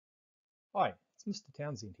Hi, it's Mr.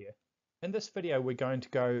 Townsend here. In this video we're going to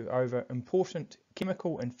go over important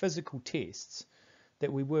chemical and physical tests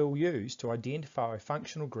that we will use to identify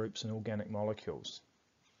functional groups in organic molecules.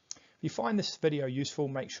 If you find this video useful,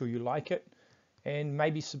 make sure you like it and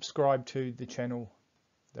maybe subscribe to the channel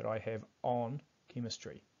that I have on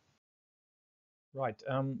chemistry. Right,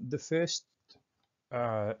 the first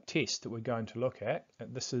test that we're going to look at,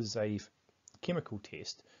 this is a chemical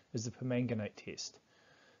test, is the permanganate test.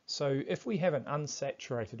 So if we have an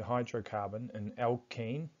unsaturated hydrocarbon, an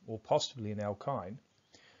alkene or possibly an alkyne,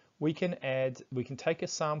 we can take a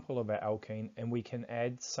sample of our alkene and we can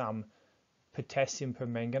add some potassium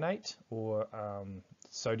permanganate or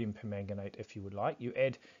sodium permanganate if you would like. You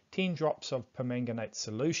add 10 drops of permanganate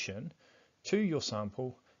solution to your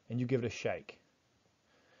sample and you give it a shake.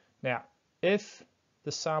 Now, if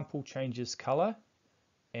the sample changes color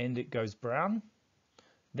and it goes brown,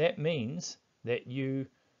 that means that you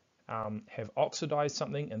have oxidized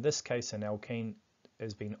something. In this case, an alkene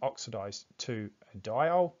has been oxidized to a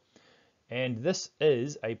diol, and this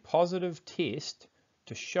is a positive test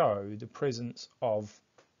to show the presence of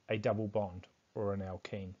a double bond or an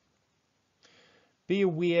alkene. Be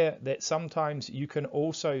aware that sometimes you can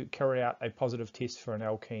also carry out a positive test for an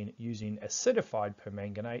alkene using acidified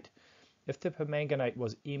permanganate. If the permanganate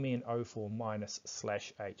was MnO4-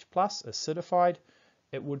 H+, acidified,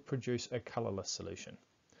 it would produce a colorless solution.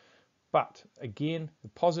 But again, the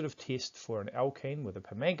positive test for an alkene with a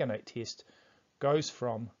permanganate test goes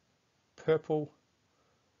from purple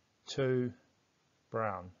to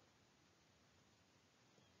brown.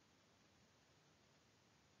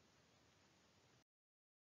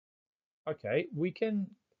 Okay, we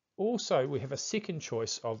have a second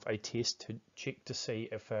choice of a test to check to see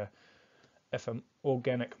if an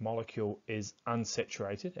organic molecule is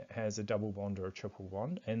unsaturated, it has a double bond or a triple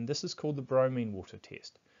bond, and this is called the bromine water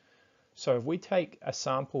test. So if we take a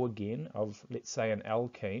sample again of, let's say, an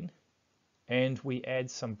alkene, and we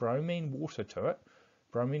add some bromine water to it,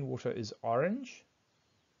 bromine water is orange,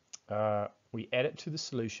 we add it to the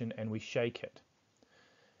solution and we shake it.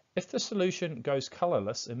 If the solution goes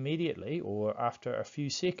colorless immediately or after a few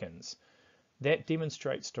seconds, that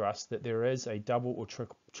demonstrates to us that there is a double or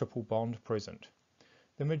triple bond present.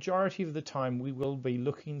 The majority of the time we will be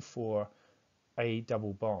looking for a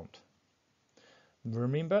double bond.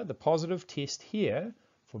 Remember, the positive test here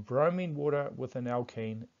for bromine water with an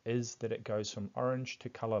alkene is that it goes from orange to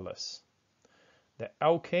colorless. The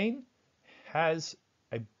alkene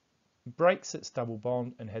breaks its double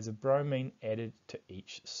bond and has a bromine added to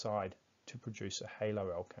each side to produce a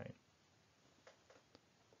haloalkane.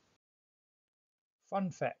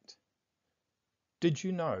 Fun fact: did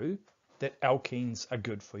you know that alkenes are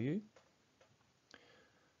good for you?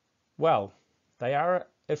 Well, they are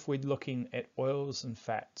if we're looking at oils and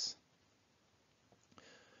fats.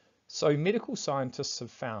 So medical scientists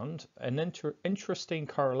have found an interesting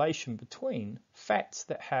correlation between fats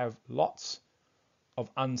that have lots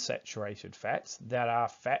of unsaturated fats, that are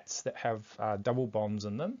fats that have double bonds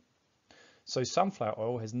in them. So sunflower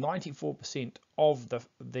oil has 94% of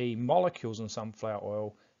the molecules in sunflower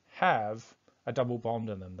oil have a double bond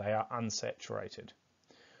in them. They are unsaturated.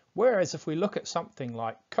 Whereas if we look at something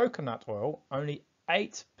like coconut oil, only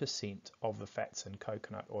 8% of the fats in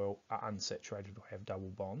coconut oil are unsaturated or have double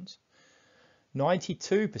bonds.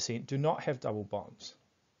 92% do not have double bonds.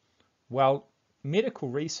 Well, medical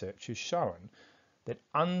research has shown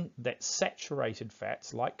that saturated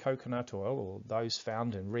fats like coconut oil or those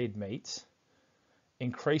found in red meats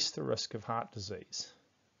increase the risk of heart disease.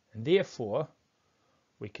 And therefore,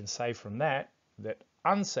 we can say from that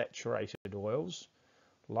unsaturated oils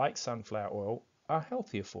like sunflower oil are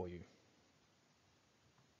healthier for you.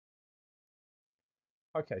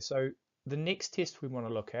 Okay, so the next test we want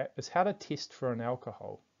to look at is how to test for an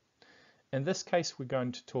alcohol. In this case,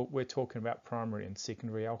 we're talking about primary and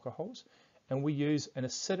secondary alcohols, and we use an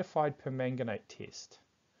acidified permanganate test.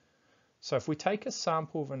 So if we take a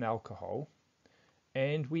sample of an alcohol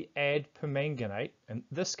and we add permanganate, in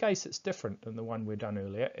this case it's different than the one we've done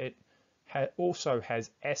earlier, it also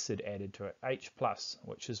has acid added to it, H+,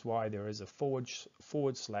 which is why there is a /H+.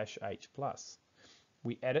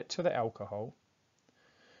 We add it to the alcohol,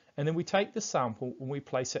 and then we take the sample and we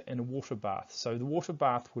place it in a water bath. So the water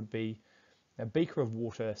bath would be a beaker of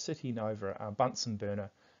water sitting over a Bunsen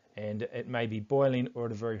burner, and it may be boiling or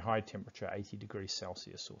at a very high temperature, 80 degrees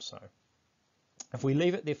Celsius or so. If we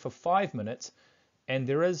leave it there for 5 minutes and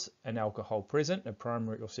there is an alcohol present, a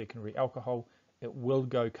primary or secondary alcohol, it will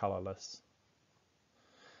go colorless.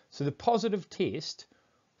 So the positive test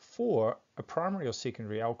for a primary or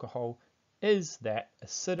secondary alcohol is that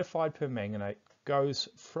acidified permanganate goes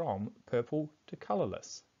from purple to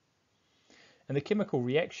colourless. And the chemical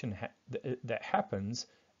reaction that happens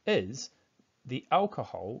is the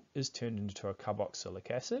alcohol is turned into a carboxylic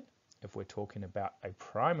acid. If we're talking about a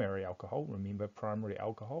primary alcohol, remember primary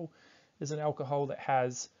alcohol is an alcohol that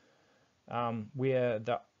has where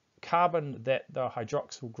the carbon that the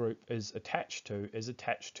hydroxyl group is attached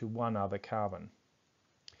to one other carbon.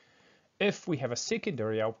 If we have a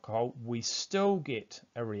secondary alcohol, we still get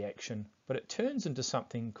a reaction, but it turns into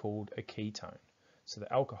something called a ketone. So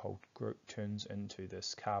the alcohol group turns into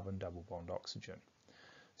this carbon double bond oxygen.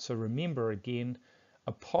 So remember again,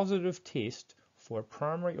 a positive test for a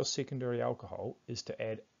primary or secondary alcohol is to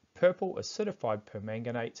add purple acidified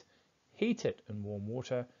permanganate, heat it in warm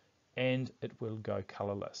water, and it will go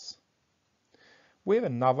colourless. We have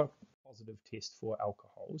another positive test for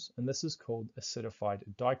alcohols, and this is called acidified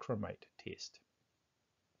dichromate test.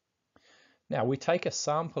 Now we take a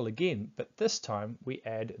sample again, but this time we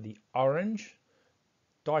add the orange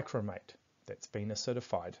dichromate that's been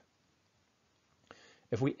acidified.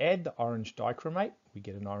 If we add the orange dichromate, we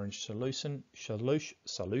get an orange solution.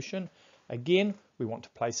 Again, we want to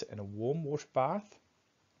place it in a warm water bath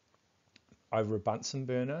over a Bunsen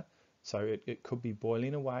burner, so it could be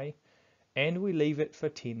boiling away, and we leave it for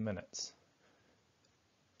 10 minutes.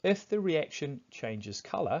 If the reaction changes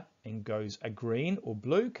colour and goes a green or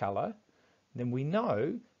blue colour, then we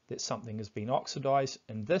know that something has been oxidized.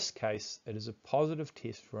 In this case, it is a positive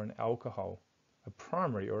test for an alcohol, a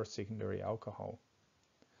primary or a secondary alcohol.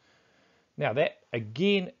 Now that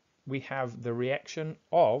again, we have the reaction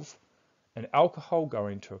of an alcohol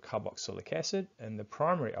going to a carboxylic acid in the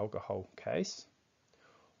primary alcohol case,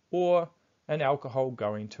 or an alcohol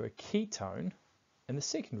going to a ketone in the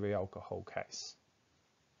secondary alcohol case.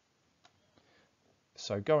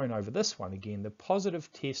 So going over this one again, the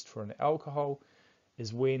positive test for an alcohol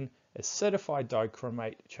is when acidified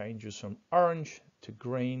dichromate changes from orange to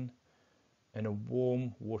green in a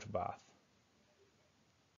warm water bath.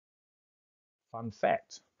 Fun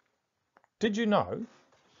fact, did you know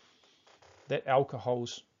that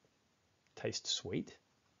alcohols taste sweet?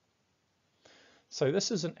 So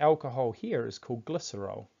this is an alcohol here, is called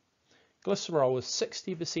glycerol. Glycerol is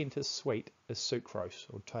 60% as sweet as sucrose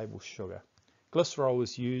or table sugar. Glycerol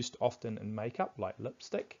is used often in makeup like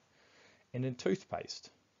lipstick and in toothpaste.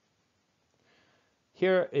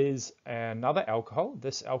 Here is another alcohol.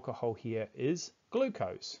 This alcohol here is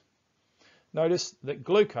glucose. Notice that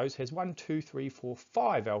glucose has 1, 2, 3, 4,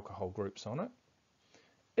 5 alcohol groups on it.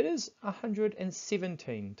 It is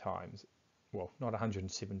 117 times, well, not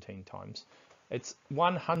 117 times, it's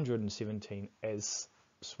 117 as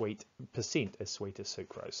sweet as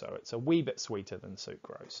sucrose, so it's a wee bit sweeter than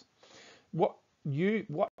sucrose. What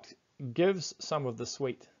gives some of the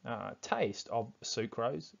sweet taste of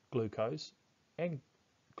sucrose, glucose, and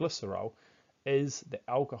glycerol is the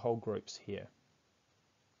alcohol groups here.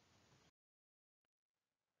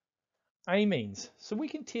 Amines. So we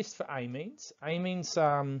can test for amines. Amines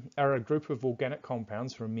are a group of organic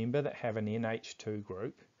compounds, remember, that have an NH2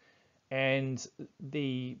 group. And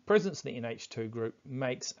the presence of the NH2 group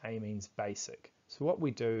makes amines basic. So what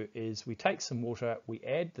we do is we take some water, we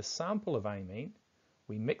add the sample of amine,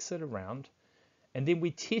 we mix it around, and then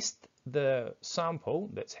we test the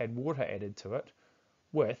sample that's had water added to it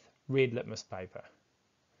with red litmus paper.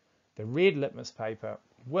 The red litmus paper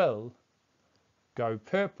will go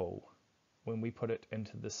purple when we put it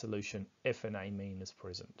into the solution if an amine is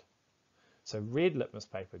present. So red litmus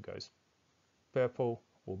paper goes purple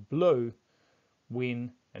or blue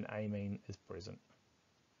when an amine is present.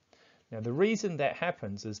 Now the reason that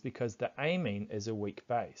happens is because the amine is a weak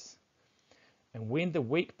base. And when the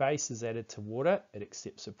weak base is added to water, it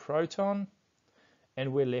accepts a proton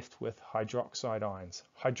and we're left with hydroxide ions.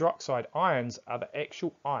 Hydroxide ions are the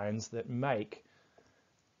actual ions that make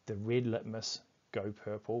the red litmus go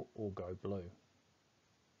purple or go blue.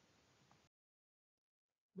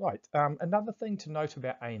 Right, another thing to note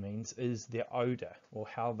about amines is their odour or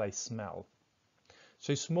how they smell.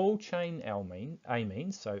 So small chain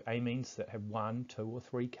amines, so amines that have 1, 2 or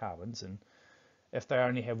 3 carbons, and if they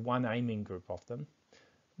only have one amine group of them,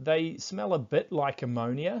 they smell a bit like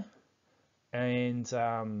ammonia, and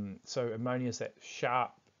so ammonia is that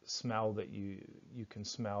sharp smell that you can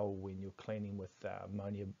smell when you're cleaning with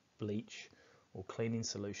ammonia bleach or cleaning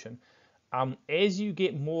solution. As you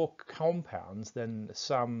get more compounds, then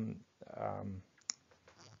some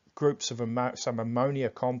groups of some ammonia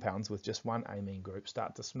compounds with just one amine group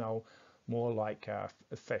start to smell more like a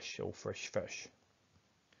fish or fresh fish.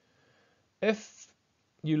 If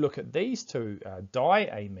you look at these two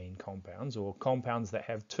diamine compounds, or compounds that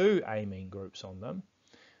have 2 amine groups on them,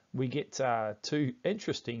 we get two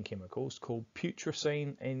interesting chemicals called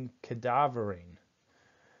putrescine and cadaverine.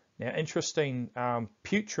 Now, interesting,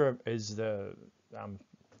 putre is the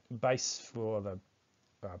base for the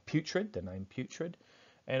putrid, the name putrid.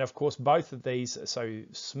 And of course, both of these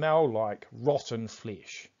smell like rotten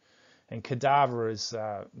flesh. And cadaver is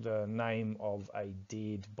the name of a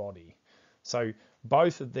dead body. So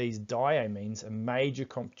both of these diamines are major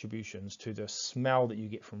contributions to the smell that you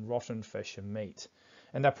get from rotten fish and meat.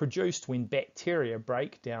 And they're produced when bacteria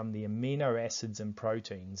break down the amino acids and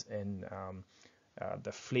proteins in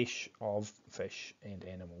the flesh of fish and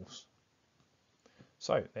animals.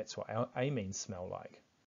 So that's what amines smell like.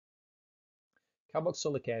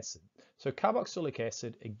 Carboxylic acid. So carboxylic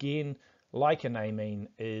acid, again, like an amine,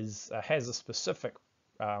 has a specific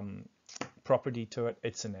property to it.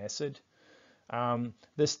 It's an acid.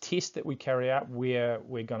 This test that we carry out, where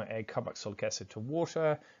we're going to add carboxylic acid to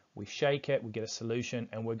water, we shake it, we get a solution,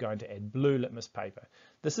 and we're going to add blue litmus paper.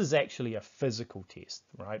 This is actually a physical test,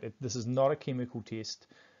 right? This is not a chemical test,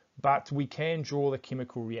 but we can draw the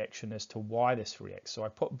chemical reaction as to why this reacts. So I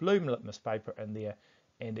put blue litmus paper in there,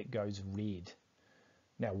 and it goes red.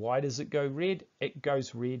 Now, why does it go red? It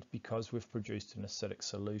goes red because we've produced an acidic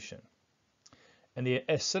solution. And the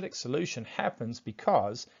acidic solution happens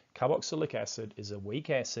because carboxylic acid is a weak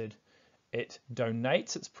acid. It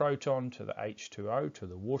donates its proton to the H2O, to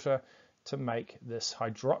the water, to make this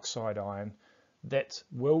hydroxide ion that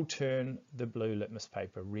will turn the blue litmus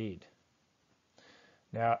paper red.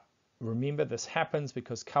 Now, remember, this happens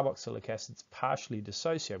because carboxylic acids partially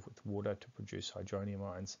dissociate with water to produce hydronium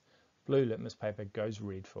ions. Blue litmus paper goes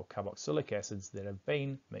red for carboxylic acids that have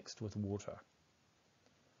been mixed with water.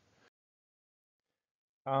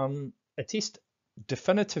 A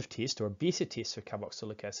definitive test or a better test for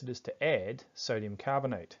carboxylic acid is to add sodium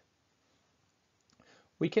carbonate.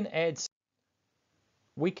 We can add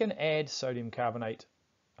sodium carbonate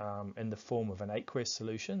in the form of an aqueous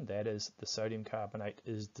solution. That is, the sodium carbonate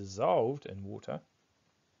is dissolved in water.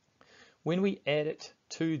 When we add it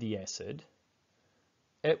to the acid,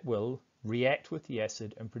 it will react with the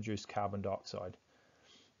acid and produce carbon dioxide.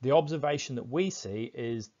 The observation that we see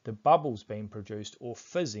is the bubbles being produced or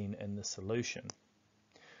fizzing in the solution.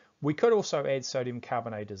 We could also add sodium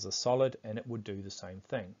carbonate as a solid, and it would do the same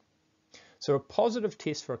thing. So a positive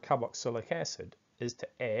test for a carboxylic acid is to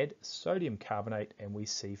add sodium carbonate, and we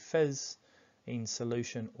see fizz in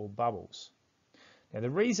solution or bubbles. Now, the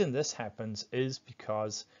reason this happens is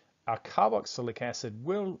because our carboxylic acid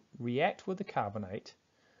will react with the carbonate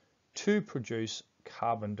to produce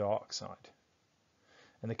carbon dioxide.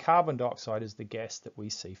 And the carbon dioxide is the gas that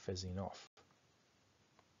we see fizzing off.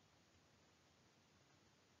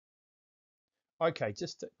 Okay,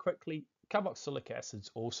 just quickly, carboxylic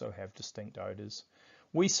acids also have distinct odors.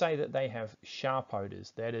 We say that they have sharp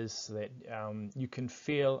odors. That is, that you can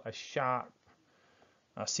feel a sharp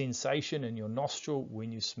sensation in your nostril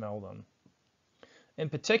when you smell them. In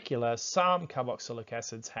particular, some carboxylic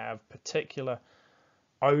acids have particular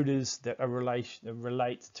odors that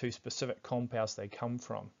relate to specific compounds they come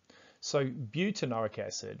from. So butanoic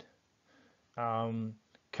acid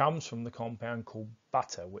comes from the compound called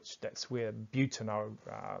butter, that's where butane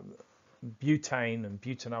and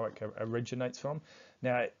butanoic originates from.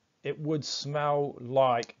 Now, it would smell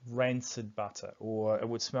like rancid butter, or it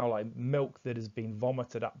would smell like milk that has been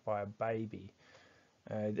vomited up by a baby.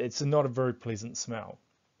 It's not a very pleasant smell.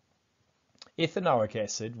 Ethanoic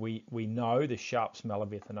acid, we know the sharp smell of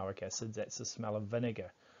ethanoic acid, that's the smell of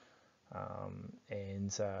vinegar.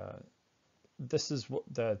 This is what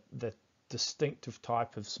the distinctive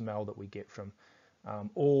type of smell that we get from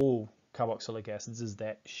all carboxylic acids, is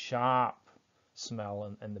that sharp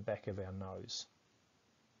smell in the back of our nose.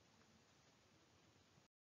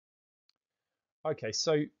 Okay,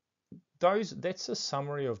 so that's a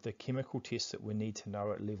summary of the chemical tests that we need to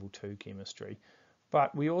know at level 2 chemistry.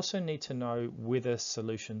 But we also need to know whether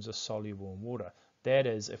solutions are soluble in water. That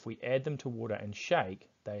is, if we add them to water and shake,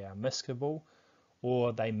 they are miscible,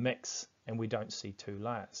 or they mix and we don't see two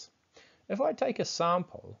layers. If I take a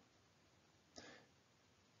sample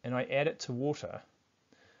and I add it to water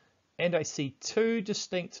and I see two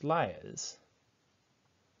distinct layers,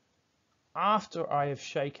 after I have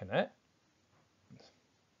shaken it,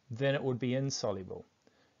 then it would be insoluble.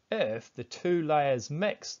 If the two layers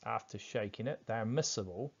mix after shaking it, they are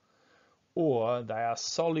miscible, or they are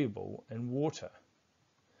soluble in water.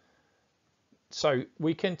 So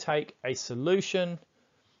we can take a solution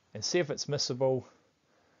and see if it's miscible,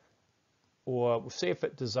 or we'll see if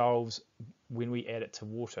it dissolves when we add it to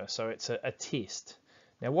water. So it's a test.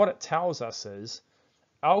 Now what it tells us is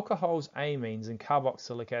alcohols, amines and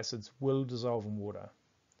carboxylic acids will dissolve in water.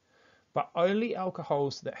 But only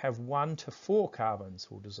alcohols that have 1 to 4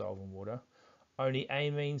 carbons will dissolve in water. Only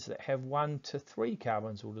amines that have 1 to 3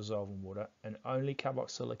 carbons will dissolve in water, and only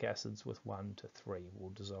carboxylic acids with 1 to 3 will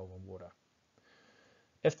dissolve in water.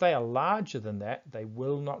 If they are larger than that, they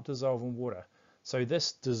will not dissolve in water. So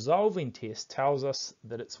this dissolving test tells us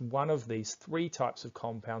that it's one of these 3 types of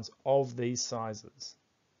compounds of these sizes.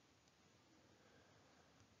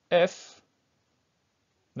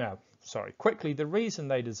 Quickly, the reason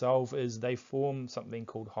they dissolve is they form something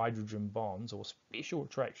called hydrogen bonds or special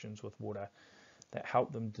attractions with water that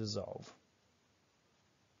help them dissolve.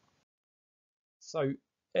 So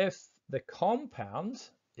if the compound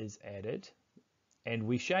is added and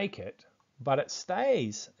we shake it, but it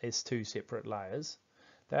stays as 2 separate layers,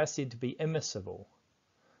 they are said to be immiscible,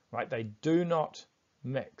 right? They do not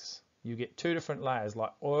mix. You get 2 different layers,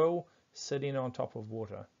 like oil sitting on top of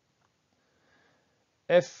water.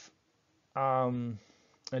 If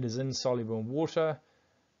it is insoluble in water,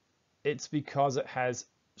 it's because it has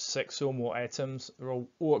 6 or more atoms, or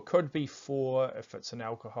it could be 4 if it's an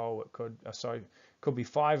alcohol. It could be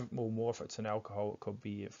 5 or more if it's an alcohol. It could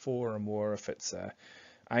be 4 or more if it's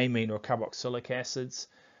amine or carboxylic acids.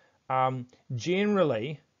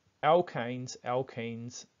 Generally, alkanes,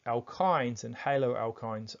 alkenes, alkynes, and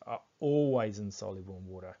haloalkynes are always insoluble in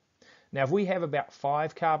water. Now, if we have about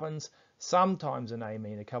 5 carbons, sometimes an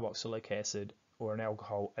amine, a carboxylic acid, or an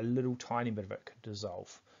alcohol, a little tiny bit of it could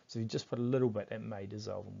dissolve. So if you just put a little bit, it may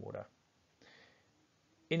dissolve in water.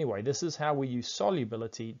 Anyway, this is how we use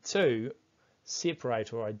solubility to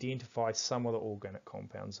separate or identify some of the organic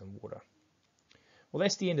compounds in water. Well,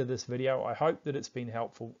 that's the end of this video. I hope that it's been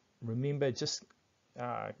helpful. Remember, just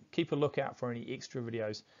keep a lookout for any extra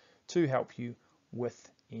videos to help you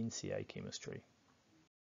with NCEA chemistry.